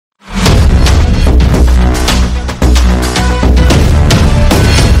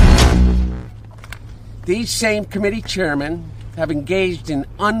These same committee chairmen have engaged in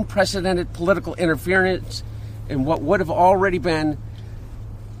unprecedented political interference in what would have already been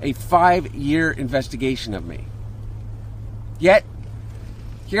a 5-year investigation of me. Yet,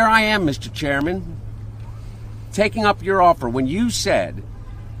 here I am, Mr. Chairman, taking up your offer when you said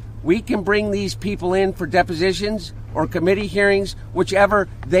we can bring these people in for depositions or committee hearings, whichever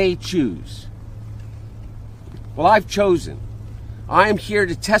they choose. Well, I've chosen. I am here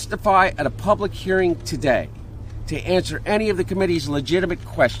to testify at a public hearing today to answer any of the committee's legitimate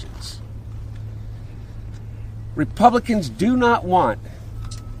questions. Republicans do not want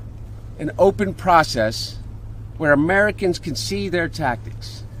an open process where Americans can see their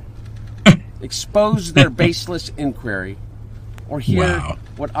tactics, expose their baseless inquiry, or hear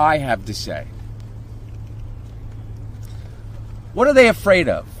what I have to say. What are they afraid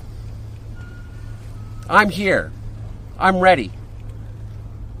of? I'm here. I'm ready.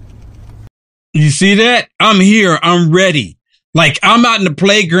 You see that? I'm here. I'm ready. Like, I'm out in the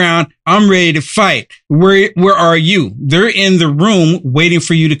playground. I'm ready to fight. Where are you? They're in the room waiting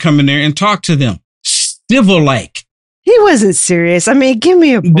for you to come in there and talk to them. Civil-like. He wasn't serious. I mean, give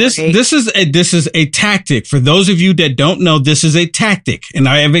me a break. This is a tactic. For those of you that don't know, this is a tactic. And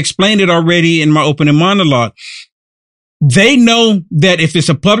I have explained it already in my opening monologue. They know that if it's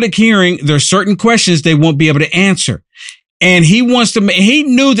a public hearing, there are certain questions they won't be able to answer. And he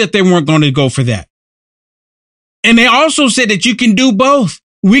knew that they weren't going to go for that. And they also said that you can do both.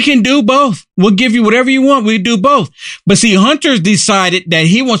 We can do both. We'll give you whatever you want. We do both. But see, Hunter's decided that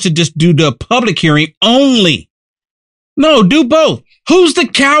he wants to just do the public hearing only. No, do both. Who's the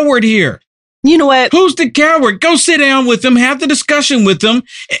coward here? You know what? Who's the coward? Go sit down with them, have the discussion with them,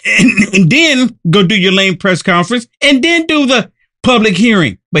 and then go do your lame press conference and then do the public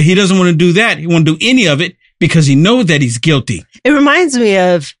hearing. But he doesn't want to do that. He won't do any of it because he knows that he's guilty. It reminds me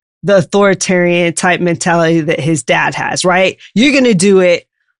of the authoritarian type mentality that his dad has, right? You're going to do it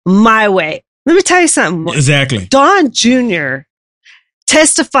my way. Let me tell you something. Exactly. Don Jr.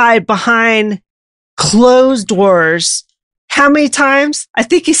 testified behind closed doors. How many times? I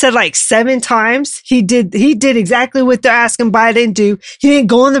think he said like 7 times. He did exactly what they're asking Biden to do. He didn't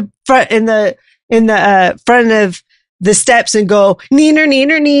go in the front of the steps and go, neener,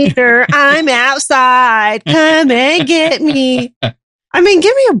 neener, neener. I'm outside. Come and get me. I mean,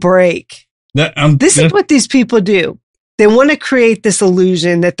 give me a break. This is what these people do. They want to create this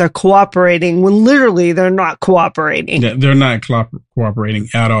illusion that they're cooperating when literally they're not cooperating. They're not cooperating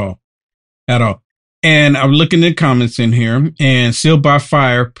at all. At all. And I'm looking at the comments in here, and Sealed by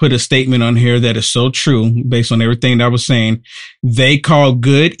Fire put a statement on here that is so true based on everything that I was saying. They call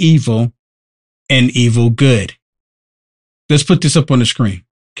good evil and evil good. Let's put this up on the screen.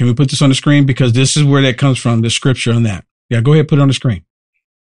 Can we put this on the screen? Because this is where that comes from, the scripture on that. Yeah, go ahead, put it on the screen.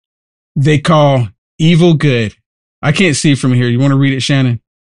 They call evil good. I can't see it from here. You want to read it, Shannon?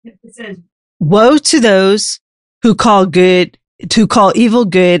 It says, woe to those who call evil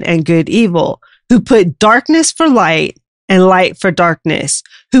good and good evil, who put darkness for light and light for darkness,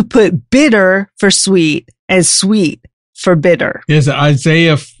 who put bitter for sweet and sweet for bitter. It's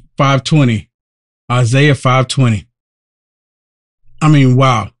Isaiah 5:20. Isaiah 5:20. I mean,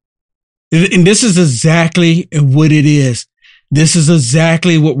 wow. And this is exactly what it is. This is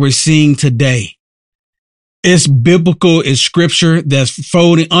exactly what we're seeing today. It's biblical, it's scripture that's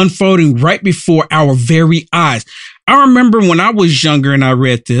unfolding right before our very eyes. I remember when I was younger and I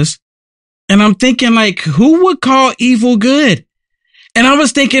read this, and I'm thinking, like, who would call evil good? And I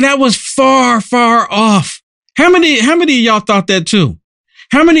was thinking that was far, far off. How many of y'all thought that too?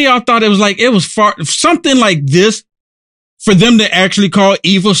 How many of y'all thought it was far, something like this for them to actually call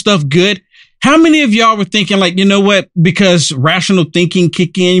evil stuff good? How many of y'all were thinking, like, you know what? Because rational thinking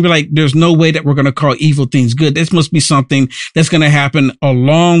kick in, you're like, there's no way that we're going to call evil things good. This must be something that's going to happen a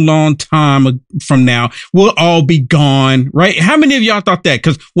long, long time from now. We'll all be gone, right? How many of y'all thought that?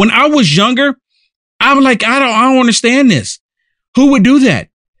 Because when I was younger, I was like, I don't understand this. Who would do that?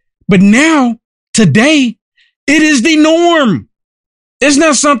 But now, today, it is the norm. It's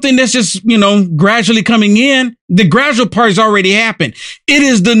not something that's just, gradually coming in. The gradual part has already happened. It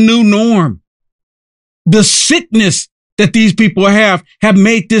is the new norm. The sickness that these people have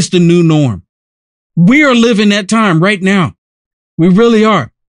made this the new norm. We are living that time right now. We really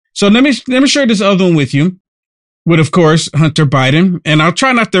are. So let me share this other one with you. With, of course, Hunter Biden. And I'll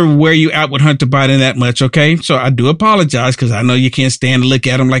try not to wear you out with Hunter Biden that much, okay? So I do apologize because I know you can't stand to look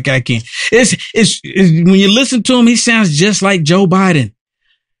at him like I can. It's when you listen to him, he sounds just like Joe Biden.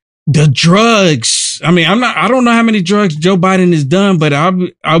 The drugs. I mean, I don't know how many drugs Joe Biden has done, but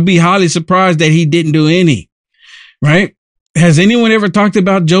I'll be highly surprised that he didn't do any. Right? Has anyone ever talked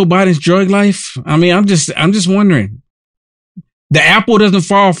about Joe Biden's drug life? I mean, I'm just wondering. The apple doesn't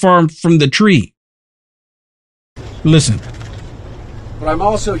fall far from the tree. Listen. But I'm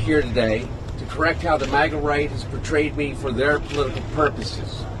also here today to correct how the MAGA right has portrayed me for their political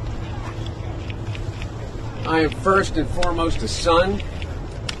purposes. I am first and foremost a son,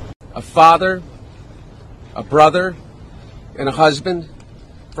 a father, a brother, and a husband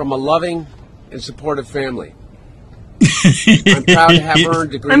from a loving and supportive family. I'm proud to have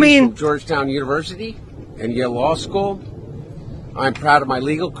earned degrees from Georgetown University and Yale Law School. I'm proud of my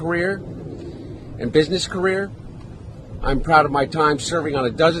legal career and business career. I'm proud of my time serving on a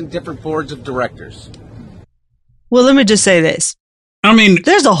dozen different boards of directors. Well, let me just say this. I mean,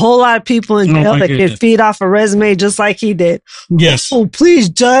 there's a whole lot of people in jail that can feed off a resume just like he did. Yes. Oh, please,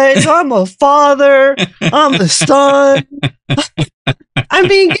 Judge. I'm a father. I'm a son. I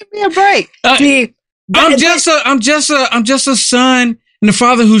mean, give me a break. I'm just a son and a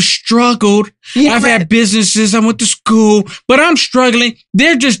father who struggled. Yeah, I've had businesses. I went to school, but I'm struggling.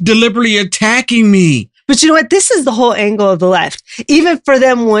 They're just deliberately attacking me. But you know what? This is the whole angle of the left. Even for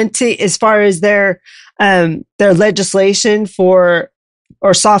them wanting, as far as their legislation or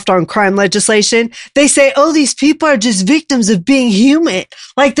soft on crime legislation, they say, oh, these people are just victims of being human.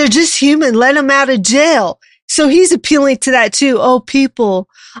 Like they're just human. Let them out of jail. So he's appealing to that too. Oh, people,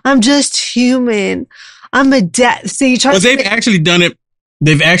 I'm just human. I'm a See, they've actually done it.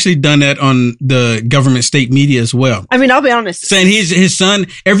 They've actually done that on the government state media as well. I mean, I'll be honest. Saying his son,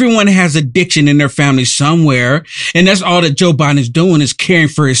 everyone has addiction in their family somewhere. And that's all that Joe Biden is doing is caring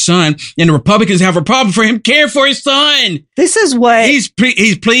for his son. And the Republicans have a problem for him caring for his son. This is what he's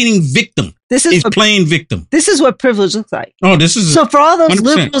playing victim. He's playing victim. This is what privilege looks like. Oh, this is so for all those 100%.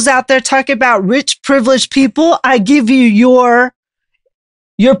 Liberals out there talking about rich, privileged people, I give you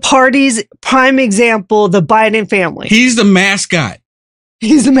your party's prime example, the Biden family. He's the mascot.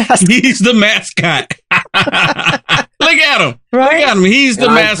 He's the mascot. He's the mascot. Look at him. Right? Look at him. He's the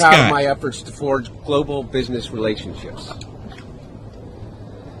mascot. I'm proud of my efforts to forge global business relationships.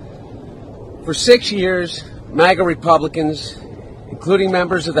 For 6 years, MAGA Republicans, including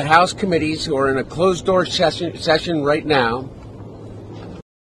members of the House committees who are in a closed-door session right now,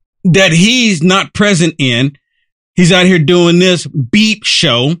 that he's not present in, he's out here doing this beep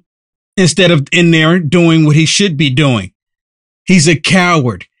show instead of in there doing what he should be doing. He's a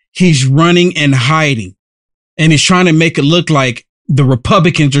coward. He's running and hiding. And he's trying to make it look like the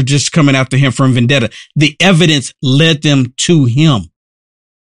Republicans are just coming after him from vendetta. The evidence led them to him.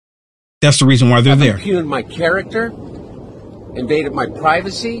 That's the reason why they're there. Impugned my character, invaded my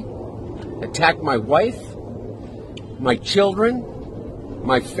privacy, attacked my wife, my children,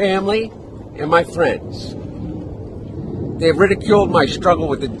 my family, and my friends. They've ridiculed my struggle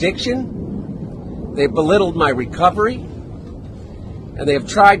with addiction. They've belittled my recovery. And they have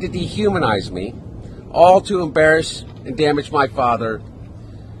tried to dehumanize me, all to embarrass and damage my father,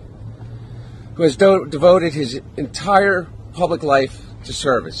 who has devoted his entire public life to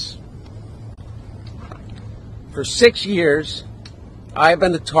service. For 6 years, I have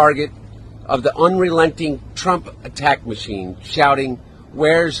been the target of the unrelenting Trump attack machine, shouting,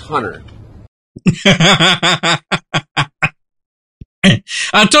 "Where's Hunter?"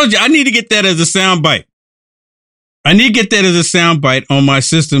 I told you, I need to get that as a soundbite. I need to get that as a soundbite on my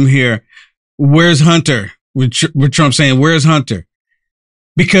system here. Where's Hunter? With Trump saying, where's Hunter?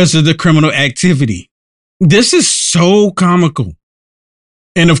 Because of the criminal activity. This is so comical.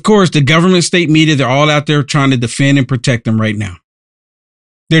 And of course, the government, state media, they're all out there trying to defend and protect him right now.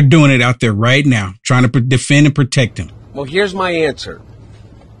 They're doing it out there right now, trying to defend and protect him. Well, here's my answer.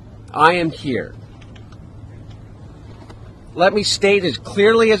 I am here. Let me state as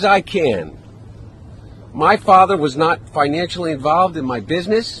clearly as I can. My father was not financially involved in my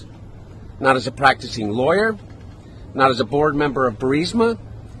business, not as a practicing lawyer, not as a board member of Burisma,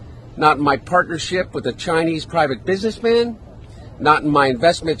 not in my partnership with a Chinese private businessman, not in my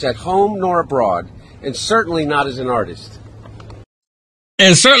investments at home nor abroad, and certainly not as an artist.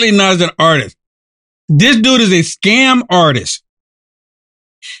 And certainly not as an artist. This dude is a scam artist.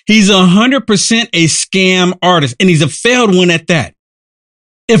 He's 100% a scam artist, and he's a failed one at that.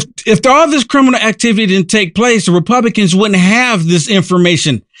 If all this criminal activity didn't take place, the Republicans wouldn't have this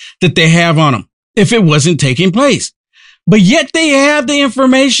information that they have on them if it wasn't taking place. But yet they have the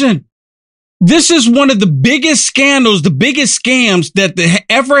information. This is one of the biggest scandals, the biggest scams that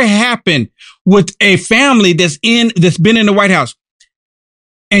ever happened with a family that's been in the White House.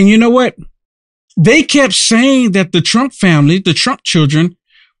 And you know what? They kept saying that the Trump family, the Trump children,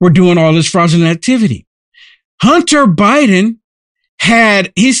 were doing all this fraudulent activity. Hunter Biden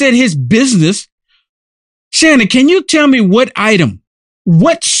he said his business Shannon, can you tell me what item,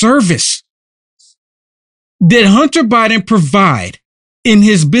 what service did Hunter Biden provide in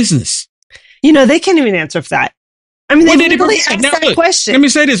his business? You know, they can't even answer for that. I mean, they literally asked that question. Let me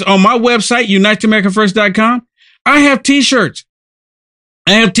say this. On my website, UniteAmericaFirst.com, I have t-shirts.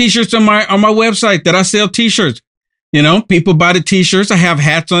 I have t-shirts on my website that I sell t-shirts. You know, people buy the t-shirts. I have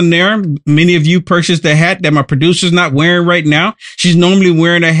hats on there. Many of you purchased the hat that my producer's not wearing right now. She's normally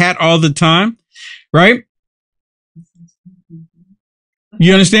wearing a hat all the time, right?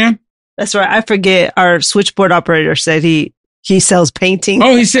 You understand? That's right. I forget. Our switchboard operator said he sells painting.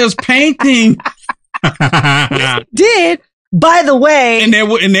 Oh, he sells painting. Yes, he did. By the way, and they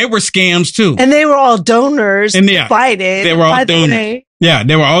were scams too. And they were all donors. And yeah, Biden. They were all donors. Yeah,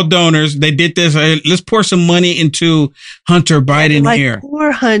 they were all donors. They did this. Let's pour some money into Hunter Biden here.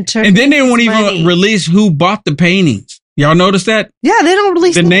 Poor Hunter. And then they won't even release who bought the paintings. Y'all notice that? Yeah, they don't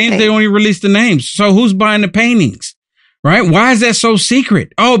release the names. They only release the names. So who's buying the paintings? Right? Why is that so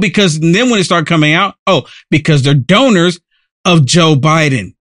secret? Oh, because then when it started coming out, because they're donors of Joe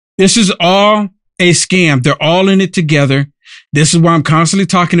Biden. This is all a scam. They're all in it together. This is why I'm constantly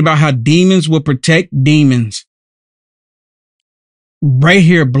talking about how demons will protect demons. Right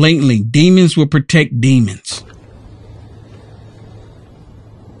here, blatantly, demons will protect demons.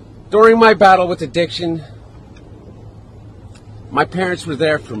 During my battle with addiction, my parents were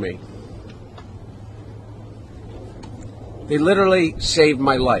there for me. They literally saved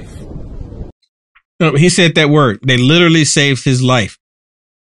my life. No, he said that word. They literally saved his life.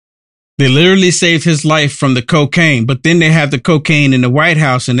 They literally saved his life from the cocaine, but then they have the cocaine in the White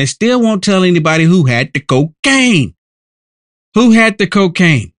House and they still won't tell anybody who had the cocaine. Who had the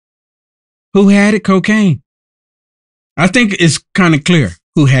cocaine? Who had it cocaine? I think it's kind of clear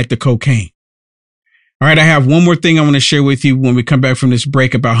who had the cocaine. All right, I have one more thing I want to share with you when we come back from this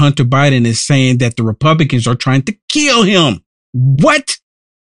break about Hunter Biden is saying that the Republicans are trying to kill him. What?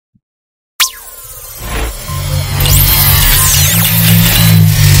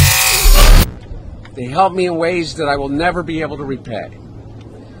 They helped me in ways that I will never be able to repay.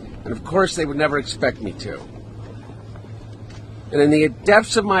 And of course, they would never expect me to. And in the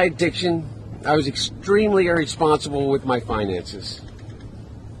depths of my addiction, I was extremely irresponsible with my finances.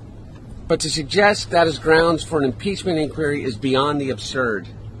 But to suggest that is grounds for an impeachment inquiry is beyond the absurd.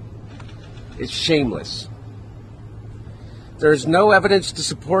 It's shameless. There is no evidence to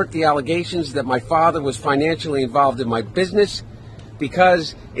support the allegations that my father was financially involved in my business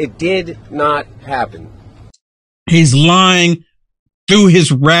because it did not happen. He's lying through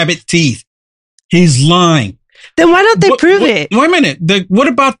his rabbit teeth. He's lying. Then why don't they prove it? Wait a minute. What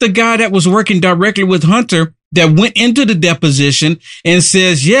about the guy that was working directly with Hunter that went into the deposition and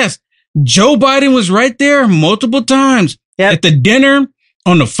says, yes, Joe Biden was right there multiple times at the dinner,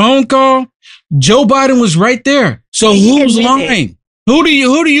 on the phone call. Joe Biden was right there. So who's lying? Who do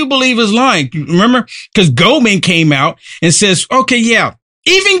you believe is lying? Remember? Because Goldman came out and says, okay, yeah,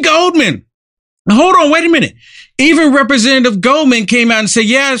 even Goldman. Hold on, wait a minute. Even Representative Goldman came out and said,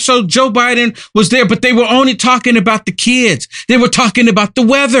 yeah, so Joe Biden was there, but they were only talking about the kids. They were talking about the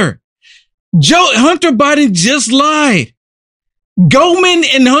weather. Hunter Biden just lied. Goldman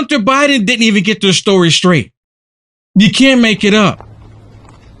and Hunter Biden didn't even get their story straight. You can't make it up.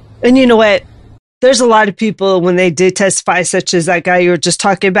 And you know what? There's a lot of people when they did testify, such as that guy you were just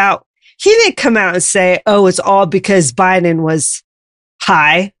talking about. He didn't come out and say, oh, it's all because Biden was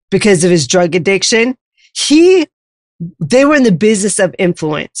high because of his drug addiction. They were in the business of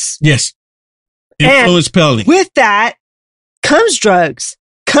influence. Yes. Influence peddling. With that comes drugs,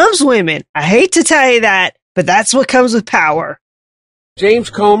 comes women. I hate to tell you that, but that's what comes with power. James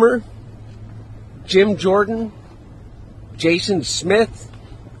Comer, Jim Jordan, Jason Smith,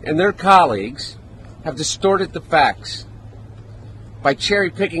 and their colleagues have distorted the facts by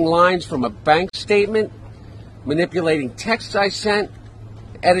cherry-picking lines from a bank statement, manipulating texts I sent,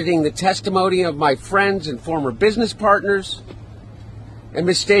 editing the testimony of my friends and former business partners, and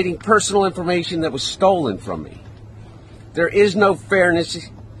misstating personal information that was stolen from me. There is no fairness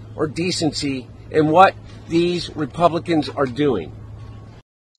or decency in what these Republicans are doing.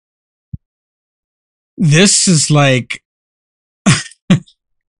 This is like,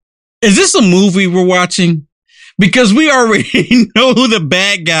 is this a movie we're watching? Because we already know who the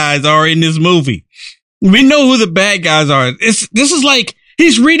bad guys are in this movie. We know who the bad guys are. This is like,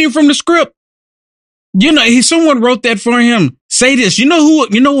 he's reading from the script. You know, someone wrote that for him. Say this. You know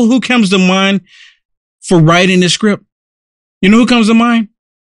who comes to mind for writing the script? You know who comes to mind?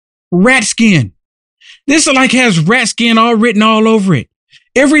 Rat skin. This like has rat skin all written all over it.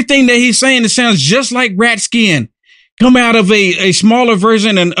 Everything that he's saying, it sounds just like rat skin. Come out of a smaller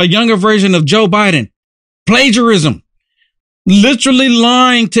version and a younger version of Joe Biden. Plagiarism. Literally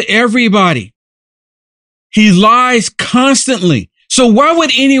lying to everybody. He lies constantly. So why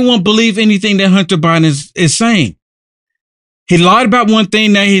would anyone believe anything that Hunter Biden is saying? He lied about one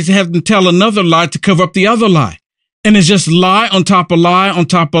thing. Now he's having to tell another lie to cover up the other lie. And it's just lie on top of lie on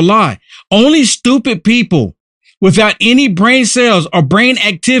top of lie. Only stupid people without any brain cells or brain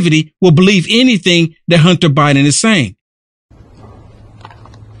activity will believe anything that Hunter Biden is saying.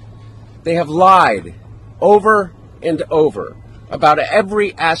 They have lied over and over about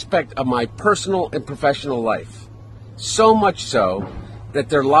every aspect of my personal and professional life. So much so that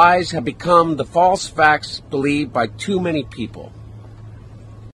their lies have become the false facts believed by too many people.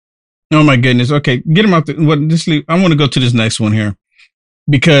 Oh my goodness. Okay, get him out. I want to go to this next one here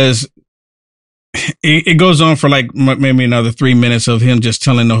because it goes on for like maybe another 3 minutes of him just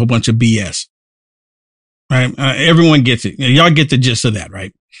telling a whole bunch of BS. Right? Everyone gets it. Y'all get the gist of that,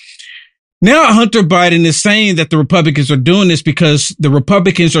 right? Now Hunter Biden is saying that the Republicans are doing this because the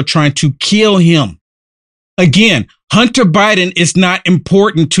Republicans are trying to kill him. Again, Hunter Biden is not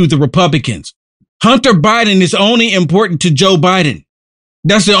important to the Republicans. Hunter Biden is only important to Joe Biden.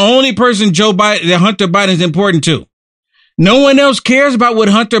 That's the only person that Hunter Biden is important to. No one else cares about what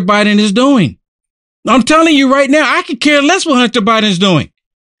Hunter Biden is doing. I'm telling you right now, I could care less what Hunter Biden is doing.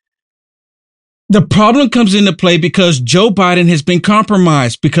 The problem comes into play because Joe Biden has been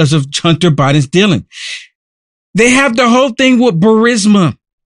compromised because of Hunter Biden's dealing. They have the whole thing with Burisma.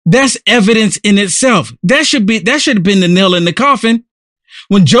 That's evidence in itself. That should have been the nail in the coffin.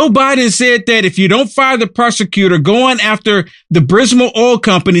 When Joe Biden said that if you don't fire the prosecutor going after the Burisma oil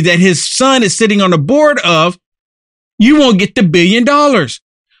company that his son is sitting on the board of, you won't get the $1 billion.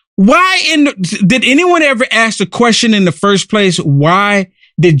 Why did anyone ever ask the question in the first place? Why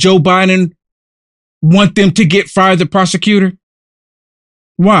did Joe Biden want them to fire the prosecutor?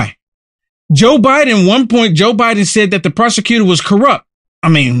 Why? One point, Joe Biden said that the prosecutor was corrupt. I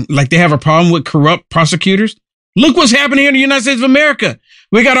mean, like they have a problem with corrupt prosecutors. Look what's happening here in the United States of America.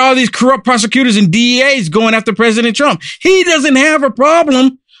 We got all these corrupt prosecutors and DEAs going after President Trump. He doesn't have a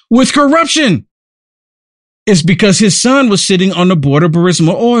problem with corruption. It's because his son was sitting on the board of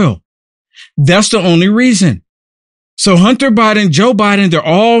Burisma Oil. That's the only reason. So Hunter Biden, Joe Biden, they're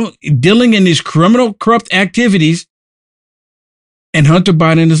all dealing in these criminal, corrupt activities. And Hunter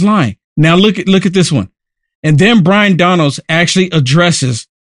Biden is lying. Now look at this one. And then Brian Donalds actually addresses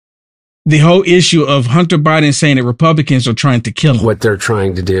the whole issue of Hunter Biden saying that Republicans are trying to kill him. What they're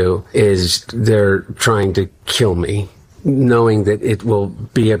trying to do is they're trying to kill me, knowing that it will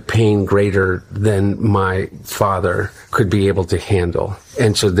be a pain greater than my father could be able to handle.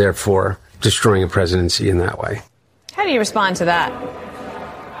 And so therefore destroying a presidency in that way. How do you respond to that?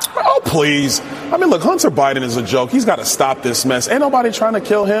 Oh, please. I mean, look, Hunter Biden is a joke. He's got to stop this mess. Ain't nobody trying to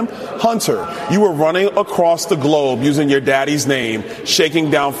kill him. Hunter, you were running across the globe using your daddy's name,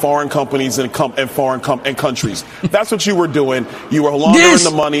 shaking down foreign companies and countries. That's what you were doing. You were laundering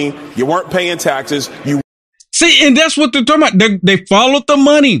the money. You weren't paying taxes. See, and that's what they're talking about. They followed the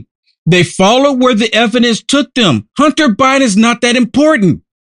money. They followed where the evidence took them. Hunter Biden is not that important.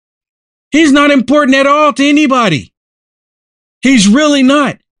 He's not important at all to anybody. He's really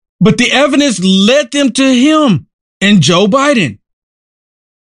not. But the evidence led them to him and Joe Biden.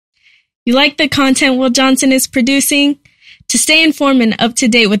 You like the content Will Johnson is producing? To stay informed and up to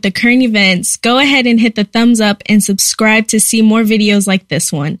date with the current events, go ahead and hit the thumbs up and subscribe to see more videos like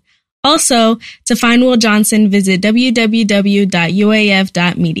this one. Also, to find Will Johnson, visit www.uaf.media.